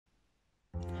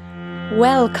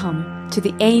Welcome to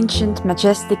the ancient,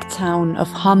 majestic town of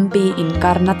Hampi in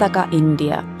Karnataka,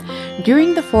 India.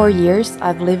 During the 4 years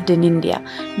I've lived in India,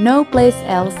 no place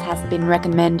else has been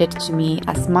recommended to me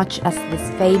as much as this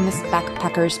famous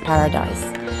backpacker's paradise.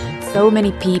 So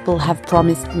many people have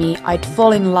promised me I'd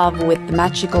fall in love with the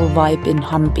magical vibe in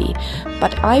Hampi,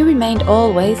 but I remained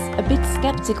always a bit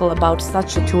skeptical about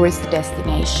such a tourist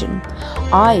destination.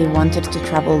 I wanted to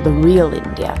travel the real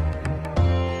India.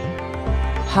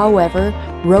 However,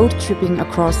 road tripping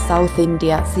across South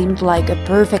India seemed like a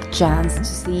perfect chance to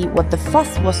see what the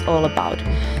fuss was all about,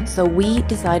 so we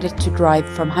decided to drive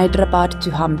from Hyderabad to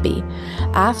Hampi.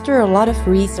 After a lot of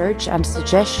research and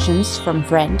suggestions from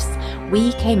friends,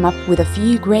 we came up with a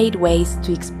few great ways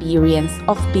to experience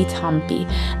Offbeat Hampi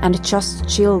and just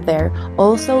chill there,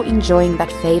 also enjoying that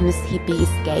famous hippie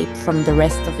escape from the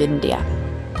rest of India.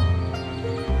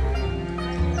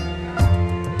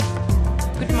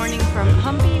 Good morning from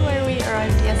Hampi, where we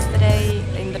arrived yesterday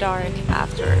in the dark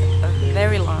after a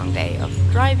very long day of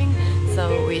driving.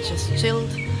 So we just chilled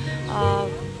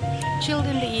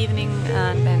in the evening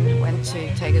and then went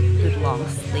to take a good long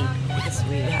sleep because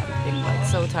we have been like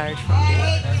so tired from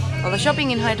all the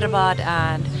shopping in Hyderabad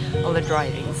and all the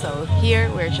driving. So here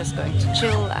we're just going to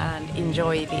chill and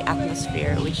enjoy the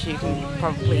atmosphere, which you can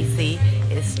probably see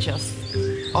is just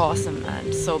awesome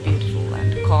and so beautiful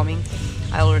and calming.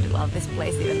 I already love this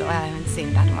place even though I haven't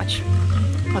seen that much.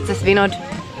 What's this, Vinod?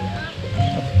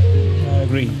 I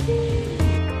agree.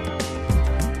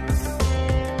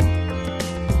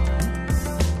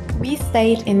 We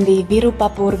stayed in the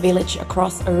Virupapur village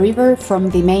across a river from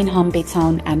the main Hampi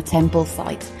town and temple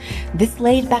site. This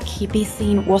laid-back hippie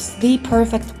scene was the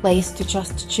perfect place to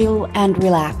just chill and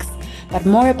relax, but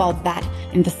more about that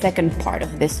in the second part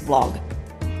of this vlog.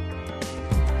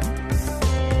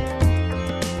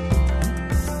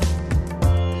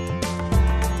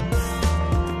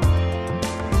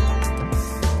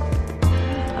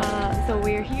 So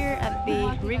we're here at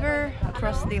the river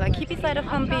across the hippie side of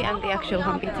Hampi and the actual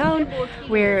Hampi town.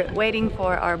 We're waiting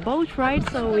for our boat ride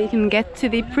so we can get to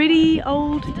the pretty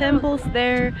old temples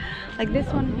there. Like this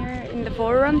one here in the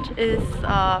forefront is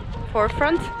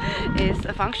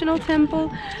a functional temple,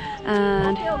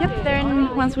 and yep,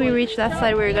 then once we reach that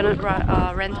side we're gonna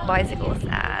rent bicycles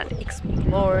and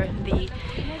explore the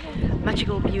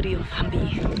magical beauty of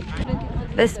Hampi.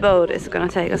 This boat is gonna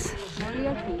take us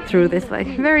through this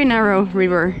very narrow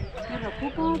river.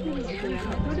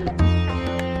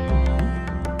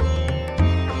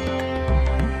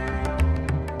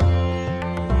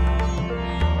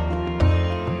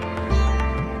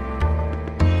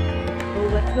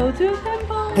 Let's go to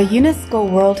temple. The UNESCO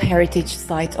World Heritage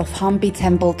Site of Hampi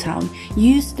Temple Town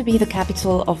used to be the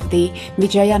capital of the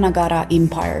Vijayanagara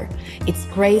Empire. It's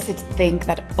crazy to think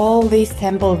that all these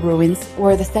temple ruins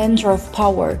were the center of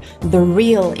power, the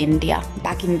real India,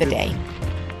 back in the day.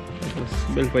 It was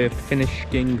built by a Finnish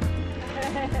king.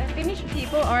 Finnish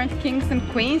people aren't kings and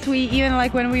queens. We even,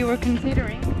 when we were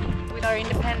considering with our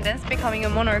independence becoming a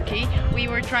monarchy, we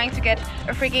were trying to get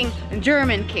a freaking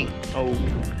German king. Oh.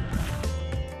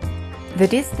 The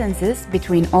distances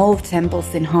between all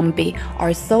temples in Hampi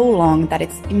are so long that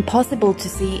it's impossible to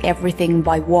see everything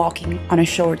by walking on a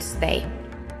short stay.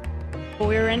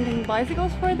 We're renting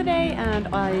bicycles for the day and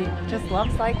I just love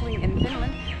cycling in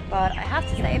Finland, but I have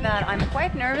to say that I'm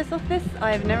quite nervous of this.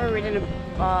 I've never ridden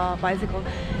a bicycle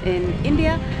in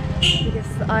India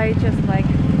because I just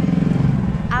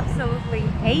absolutely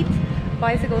hate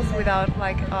bicycles without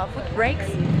foot brakes,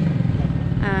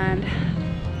 and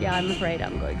yeah, I'm afraid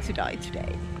I'm going to die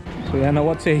today. So Johanna,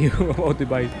 what say you about the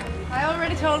bike? I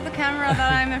already told the camera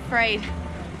that I'm afraid.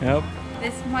 Yep.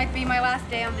 This might be my last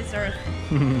day on this earth.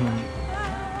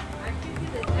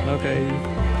 Okay.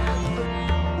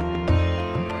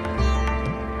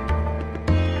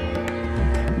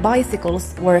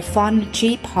 Bicycles were a fun,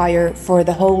 cheap hire for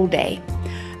the whole day.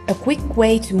 A quick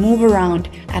way to move around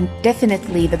and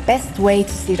definitely the best way to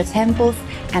see the temples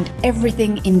and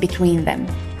everything in between them.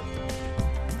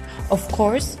 Of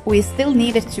course, we still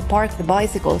needed to park the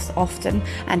bicycles often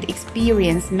and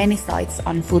experience many sights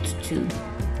on foot too.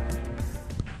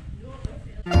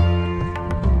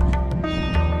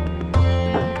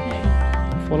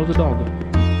 Follow the dog.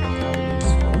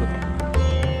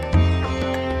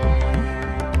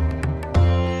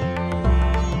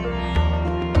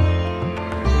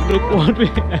 Look what we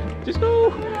just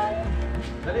go.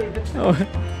 Oh.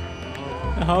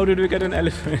 How did we get an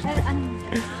elephant?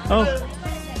 Oh.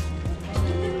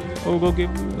 Oh, go give.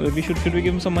 Should we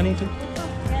give him some money too?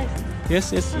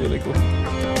 Yes. Yes. Really cool.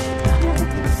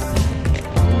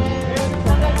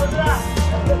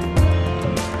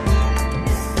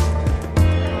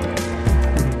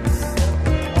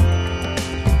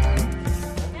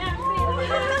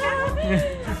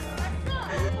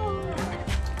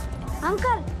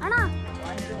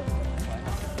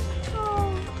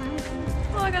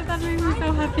 That makes me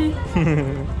so happy.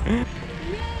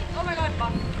 Oh my god,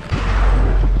 Bob.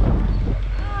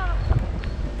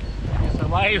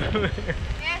 Survive!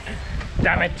 Yes.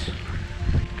 Damn it!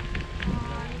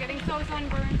 I'm getting so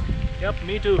sunburned. Yep,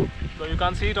 me too. So you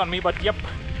can't see it on me, but yep,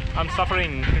 I'm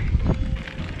suffering.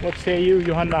 What say you,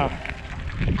 Johanna?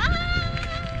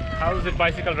 How's the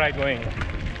bicycle ride going?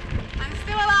 I'm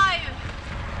still alive.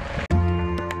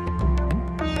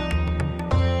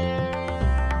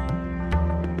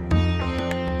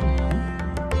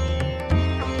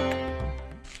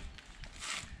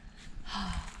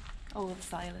 Oh, the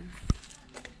silence.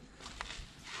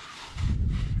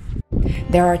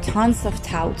 There are tons of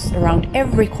touts around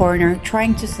every corner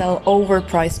trying to sell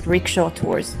overpriced rickshaw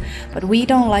tours, but we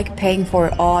don't like paying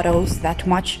for autos that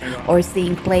much or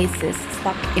seeing places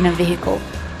stuck in a vehicle.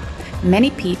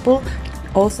 Many people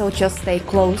also just stay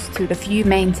close to the few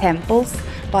main temples,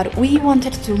 but we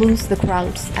wanted to lose the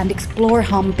crowds and explore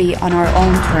Hampi on our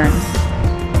own terms.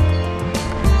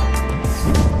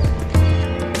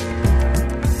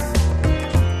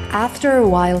 After a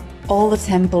while, all the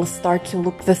temples start to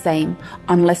look the same,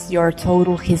 unless you're a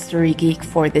total history geek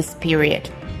for this period.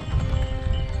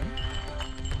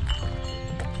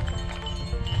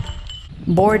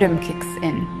 Boredom kicks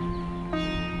in.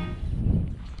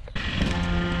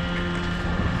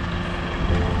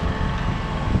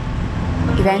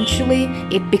 Eventually,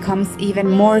 it becomes even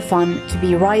more fun to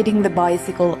be riding the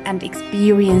bicycle and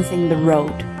experiencing the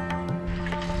road.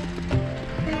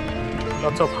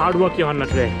 Lots of hard work, Johanna,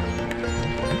 today.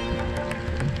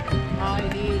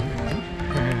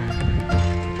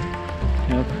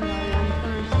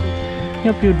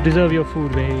 Yep, you deserve your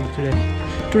food, babe, today.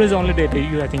 Today's the only day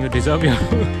I think you deserve your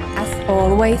food. As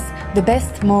always, the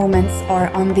best moments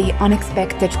are on the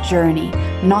unexpected journey,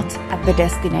 not at the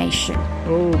destination.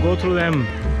 Oh, go through them.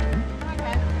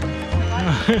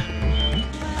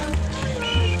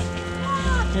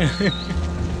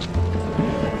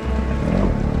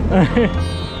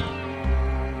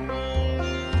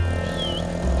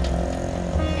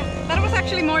 That was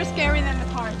actually more scary than the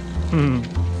part.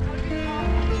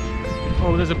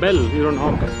 Oh, there's a bell. You don't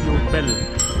honk. You bell.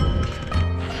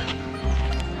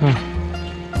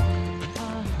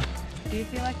 Do you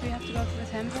feel like we have to go to the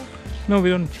temple? No, we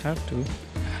don't have to.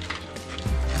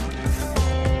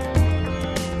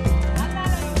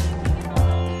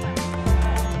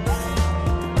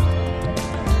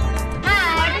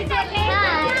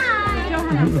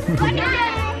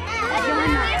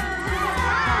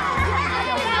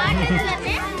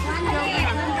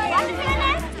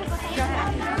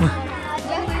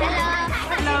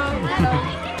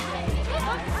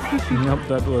 Yep,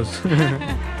 that was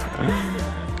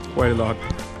quite a lot.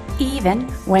 Even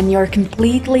when you're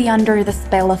completely under the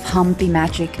spell of Hampi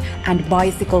magic and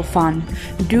bicycle fun,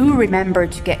 do remember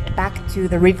to get back to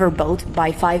the riverboat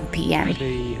by 5 p.m. The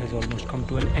day has almost come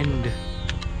to an end.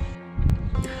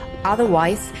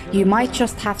 Otherwise, you might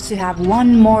just have to have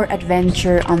one more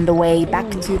adventure on the way back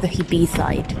to the hippie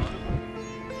side.